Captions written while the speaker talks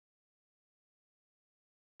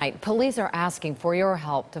Police are asking for your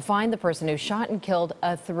help to find the person who shot and killed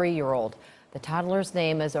a 3-year-old. The toddler's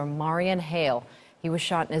name is Omarion Hale. He was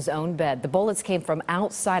shot in his own bed. The bullets came from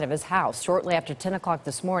outside of his house shortly after 10 o'clock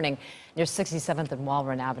this morning near 67th and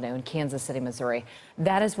Walrun Avenue in Kansas City, Missouri.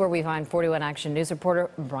 That is where we find 41 Action News reporter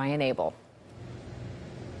Brian Abel.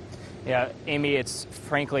 Yeah, Amy, it's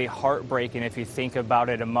frankly heartbreaking if you think about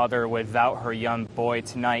it. A mother without her young boy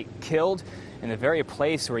tonight, killed in the very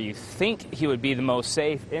place where you think he would be the most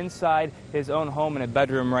safe, inside his own home in a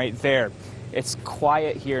bedroom right there. It's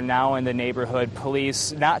quiet here now in the neighborhood.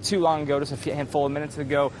 Police, not too long ago, just a handful of minutes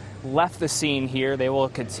ago, left the scene here. They will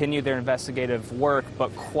continue their investigative work,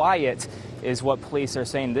 but quiet is what police are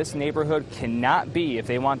saying this neighborhood cannot be if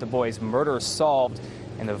they want the boy's murder solved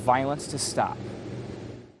and the violence to stop.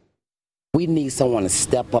 We need someone to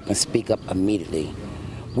step up and speak up immediately.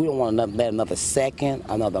 We don't want to let another second,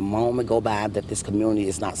 another moment go by that this community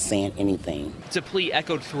is not saying anything. It's a plea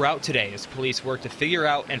echoed throughout today as police work to figure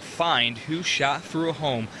out and find who shot through a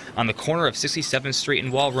home on the corner of 67th Street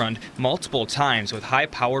and Walrun multiple times with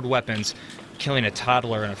high-powered weapons, killing a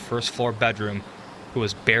toddler in a first-floor bedroom who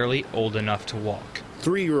was barely old enough to walk.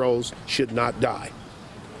 3-year-olds should not die,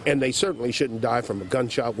 and they certainly shouldn't die from a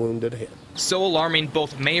gunshot wound to the head. So alarming,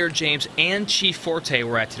 both Mayor James and Chief Forte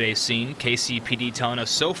were at today's scene. KCPD telling us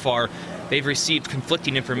so far they've received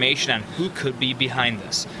conflicting information on who could be behind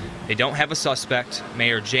this. They don't have a suspect.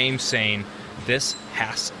 Mayor James saying this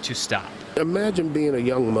has to stop. Imagine being a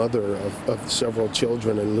young mother of several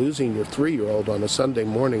children and losing your 3-year-old on a Sunday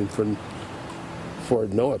morning for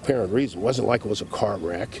no apparent reason. It wasn't like it was a car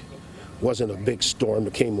wreck. Wasn't a big storm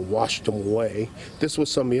that came and washed them away. This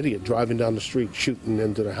was some idiot driving down the street, shooting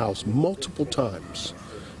into the house multiple times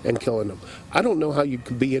and killing them. I don't know how you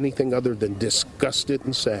could be anything other than disgusted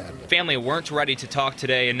and sad. Family weren't ready to talk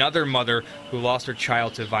today. Another mother who lost her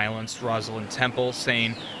child to violence, Rosalind Temple,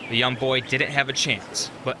 saying the young boy didn't have a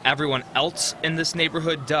chance, but everyone else in this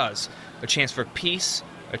neighborhood does. A chance for peace,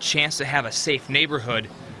 a chance to have a safe neighborhood,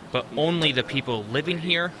 but only the people living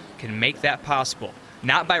here can make that possible.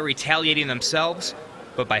 Not by retaliating themselves,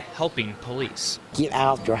 but by helping police. Get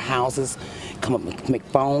out your houses, come up, make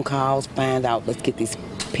phone calls, find out, let's get these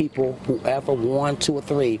people, whoever, 1, 2, or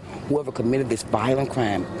 3, whoever committed this violent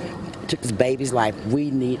crime, took this baby's life. We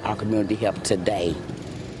need our community help today.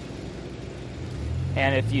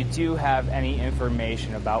 And if you do have any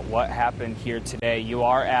information about what happened here today, you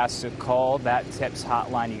are asked to call that TIPS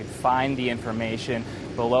hotline. You can find the information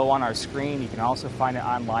below on our screen. You can also find it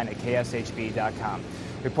online at kshb.com.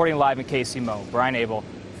 Reporting live in KCMO, Brian Abel,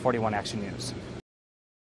 41 Action News.